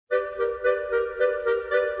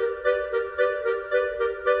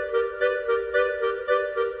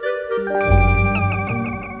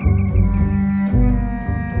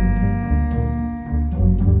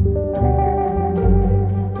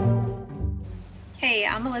Hey,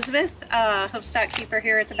 I'm Elizabeth, Hoofstock Keeper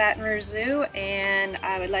here at the Baton Rouge Zoo, and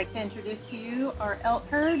I would like to introduce to you our elk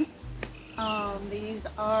herd. These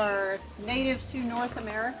are native to North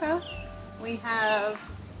America. We have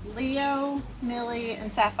Leo, Millie,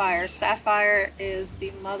 and Sapphire. Sapphire is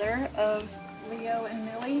the mother of Leo and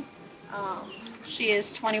Millie. She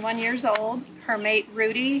is 21 years old. Her mate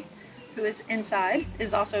Rudy, who is inside,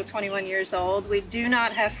 is also 21 years old. We do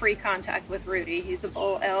not have free contact with Rudy. He's a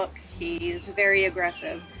bull elk. He is very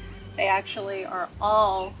aggressive. They actually are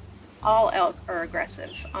all elk are aggressive.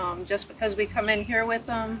 Just because we come in here with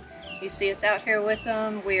them, you see us out here with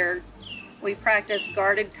them, we practice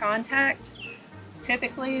guarded contact.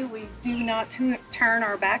 Typically, we do not turn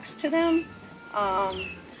our backs to them.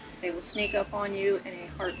 They will sneak up on you in a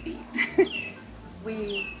heartbeat.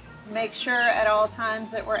 We make sure at all times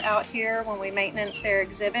that we're out here when we maintenance their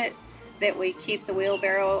exhibit that we keep the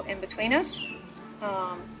wheelbarrow in between us.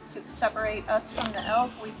 To separate us from the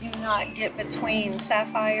elk, we do not get between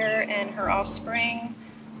Sapphire and her offspring.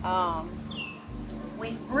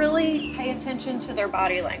 We really pay attention to their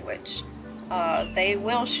body language. They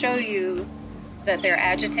will show you that they're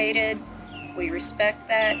agitated. We respect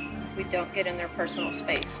that. We don't get in their personal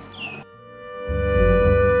space.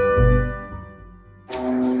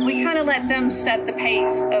 We kind of let them set the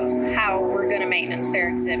pace of how we're going to maintenance their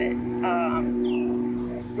exhibit.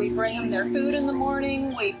 We bring them their food in the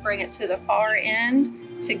morning. We bring it to the far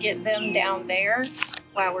end to get them down there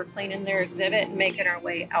while we're cleaning their exhibit and making our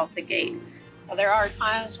way out the gate. Now, there are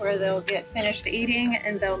times where they'll get finished eating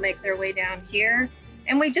and they'll make their way down here.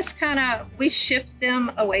 And we just we shift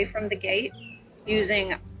them away from the gate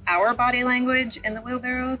using our body language in the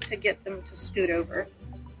wheelbarrow to get them to scoot over.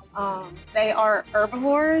 They are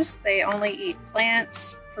herbivores. They only eat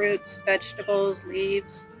plants, fruits, vegetables,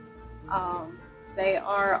 leaves. They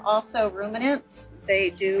are also ruminants. They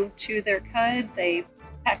do chew their cud. They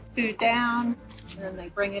pack food down and then they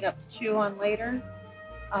bring it up to chew on later.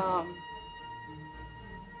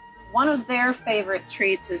 One of their favorite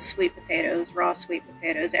treats is sweet potatoes, raw sweet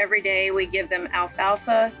potatoes. Every day we give them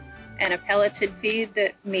alfalfa and a pelleted feed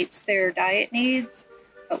that meets their diet needs.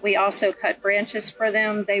 But we also cut branches for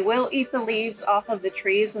them. They will eat the leaves off of the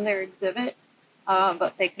trees in their exhibit,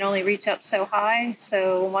 but they can only reach up so high.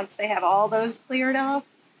 So once they have all those cleared off,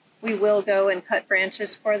 we will go and cut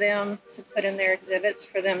branches for them to put in their exhibits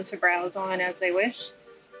for them to browse on as they wish.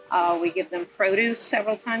 We give them produce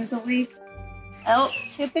several times a week. Elk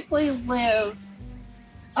typically live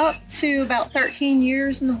up to about 13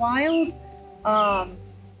 years in the wild.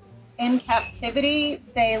 In captivity,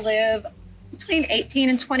 they live between 18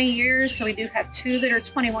 and 20 years. So we do have two that are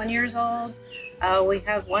 21 years old. We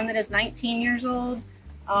have one that is 19 years old,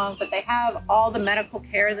 but they have all the medical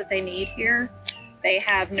care that they need here. They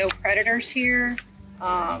have no predators here.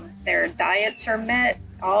 Their diets are met.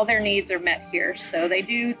 All their needs are met here. So they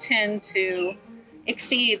do tend to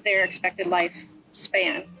exceed their expected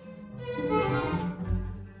lifespan.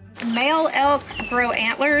 Male elk grow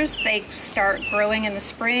antlers. They start growing in the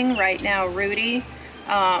spring. Right now, Rudy,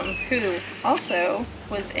 who also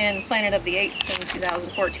was in Planet of the Apes in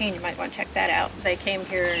 2014. You might want to check that out. They came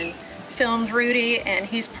here and filmed Rudy, and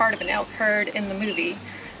he's part of an elk herd in the movie.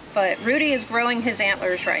 But Rudy is growing his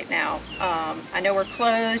antlers right now. I know we're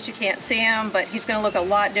closed, you can't see him, but he's going to look a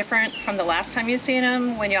lot different from the last time you've seen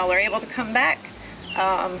him when y'all are able to come back.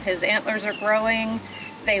 His antlers are growing.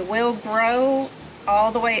 They will grow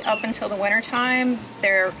all the way up until the winter time.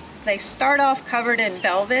 They start off covered in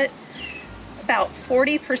velvet. About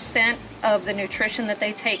 40% of the nutrition that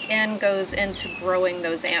they take in goes into growing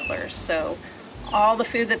those antlers. So all the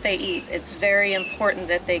food that they eat, it's very important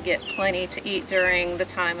that they get plenty to eat during the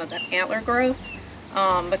time of the antler growth,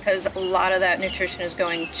 because a lot of that nutrition is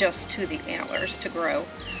going just to the antlers to grow.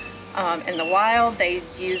 In the wild, they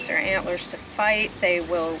use their antlers to fight. They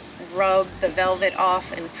will rub the velvet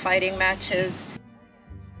off in fighting matches.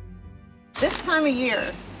 This time of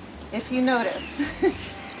year, if you notice,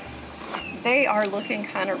 they are looking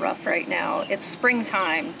kind of rough right now. It's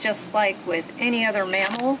springtime, just like with any other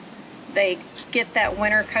mammal. They get that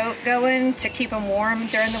winter coat going to keep them warm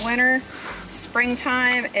during the winter.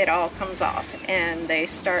 Springtime, it all comes off and they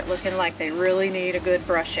start looking like they really need a good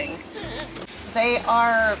brushing. They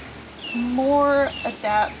are more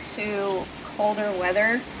adapt to colder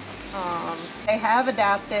weather. They have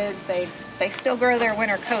adapted. They still grow their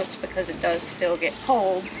winter coats because it does still get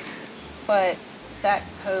cold, but that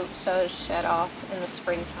coat does shed off in the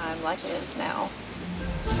springtime like it is now.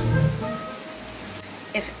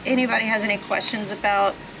 If anybody has any questions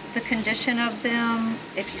about the condition of them.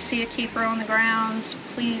 If you see a keeper on the grounds,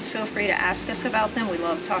 please feel free to ask us about them. We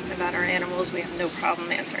love talking about our animals. We have no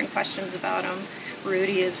problem answering questions about them.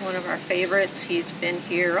 Rudy is one of our favorites. He's been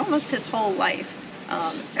here almost his whole life.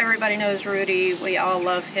 Everybody knows Rudy. We all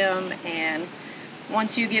love him, and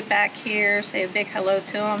once you get back here, say a big hello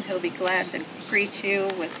to him. He'll be glad to greet you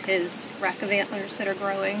with his rack of antlers that are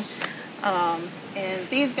growing. And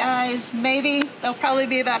these guys, maybe they'll probably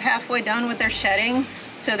be about halfway done with their shedding,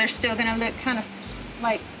 so they're still going to look kind of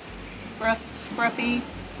like scruffy.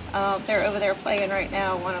 They're over there playing right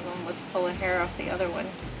now. One of them was pulling hair off the other one.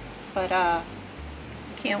 But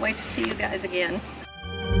can't wait to see you guys again.